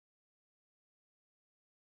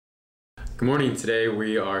Good morning. Today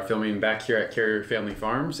we are filming back here at Carriere Family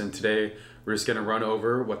Farms, and today we're just going to run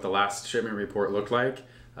over what the last shipment report looked like,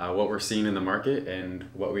 what we're seeing in the market, and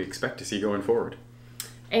what we expect to see going forward.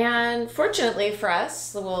 And fortunately for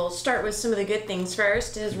us, we'll start with some of the good things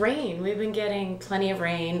first, is rain. We've been getting plenty of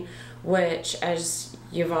rain, which, as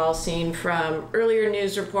you've all seen from earlier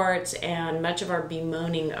news reports and much of our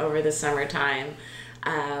bemoaning over the summertime,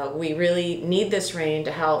 we really need this rain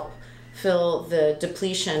to help fill the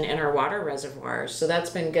depletion in our water reservoirs. So that's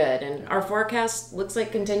been good. And our forecast looks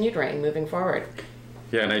like continued rain moving forward.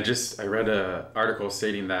 Yeah, and I read an article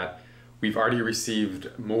stating that we've already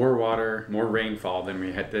received more water, more rainfall than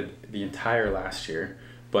we had the entire last year.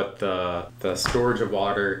 But the storage of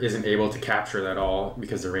water isn't able to capture that all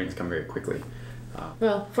because the rains come very quickly.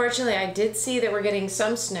 Well, fortunately, I did see that we're getting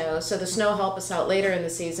some snow, so the snow will help us out later in the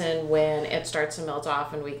season when it starts to melt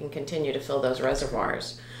off and we can continue to fill those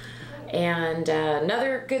reservoirs. And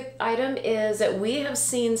another good item is that we have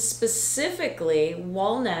seen specifically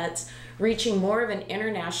walnuts reaching more of an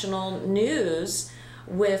international news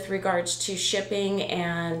with regards to shipping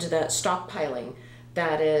and the stockpiling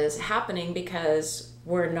that is happening because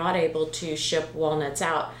we're not able to ship walnuts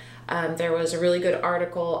out. There was a really good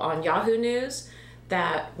article on Yahoo News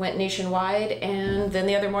that went nationwide, and then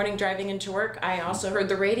the other morning driving into work, I also heard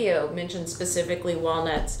the radio mention specifically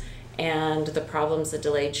walnuts and the problems that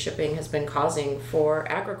delayed shipping has been causing for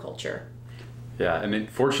agriculture. Yeah, and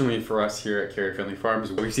fortunately for us here at Carriere Family Farms,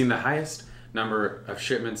 we've seen the highest number of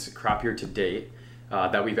shipments crop year to date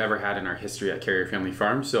that we've ever had in our history at Carriere Family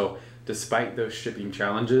Farms. So despite those shipping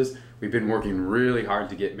challenges, we've been working really hard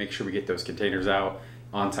to make sure we get those containers out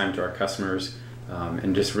on time to our customers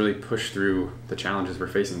and just really push through the challenges we're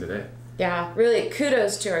facing today. Yeah, really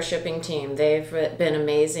kudos to our shipping team. They've been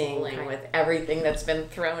amazing with everything that's been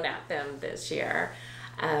thrown at them this year.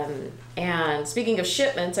 And speaking of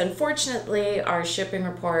shipments, unfortunately, our shipping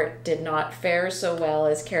report did not fare so well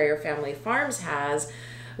as Carriere Family Farms has.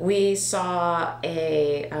 We saw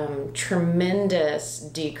a tremendous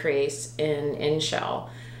decrease in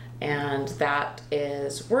in-shell. And that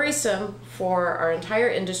is worrisome for our entire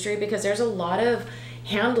industry because there's a lot of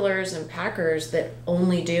handlers and packers that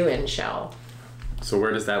only do in-shell. So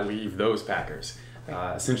where does that leave those packers?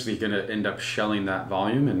 Essentially going to end up shelling that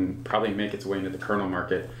volume and probably make its way into the kernel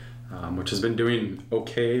market, which has been doing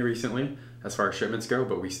okay recently as far as shipments go,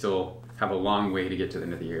 but we still have a long way to get to the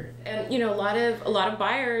end of the year. And you know, a lot of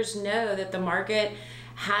buyers know that the market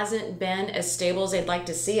hasn't been as stable as they'd like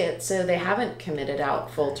to see it, so they haven't committed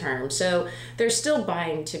out full term. So there's still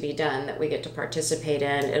buying to be done that we get to participate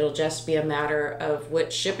in. It'll just be a matter of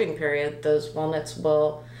which shipping period those walnuts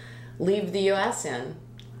will leave the U.S. in.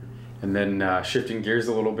 And then shifting gears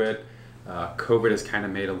a little bit, COVID has kind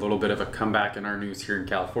of made a little bit of a comeback in our news here in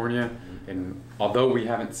California. And although we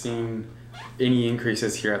haven't seen any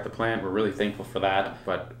increases here at the plant, we're really thankful for that.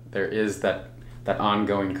 But there is that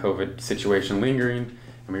ongoing COVID situation lingering,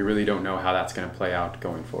 and we really don't know how that's going to play out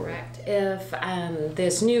going forward. Correct. If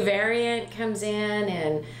this new variant comes in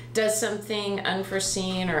and does something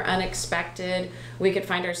unforeseen or unexpected, we could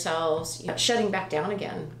find ourselves shutting back down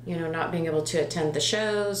again, not being able to attend the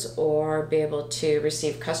shows or be able to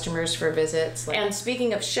receive customers for visits. And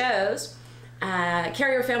speaking of shows,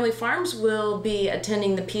 Carriere Family Farms will be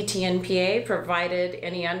attending the PTNPA provided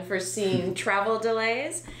any unforeseen travel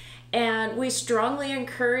delays. And we strongly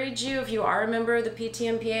encourage you, if you are a member of the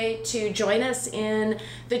PTNPA, to join us in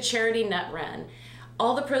the charity nut run.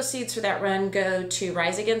 All the proceeds for that run go to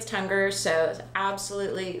Rise Against Hunger, so it's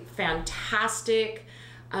absolutely fantastic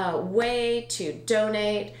way to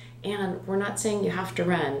donate. And we're not saying you have to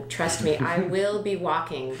run. Trust me, I will be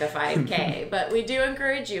walking the 5K, but we do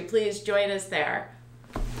encourage you, please join us there.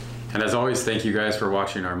 And as always, thank you guys for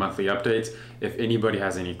watching our monthly updates. If anybody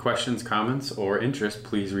has any questions, comments, or interest,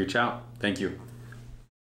 please reach out. Thank you.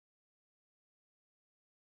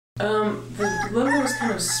 The logo is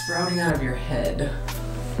kind of sprouting out of your head.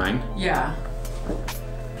 Mine? Yeah.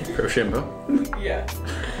 Rochambeau? Yeah.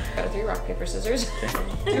 Go through rock, paper, scissors. Do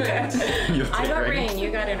it. I got rain,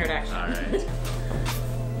 you got introduction. All right.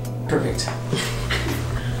 Perfect.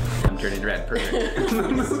 I'm turning red. Perfect.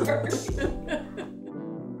 Perfect.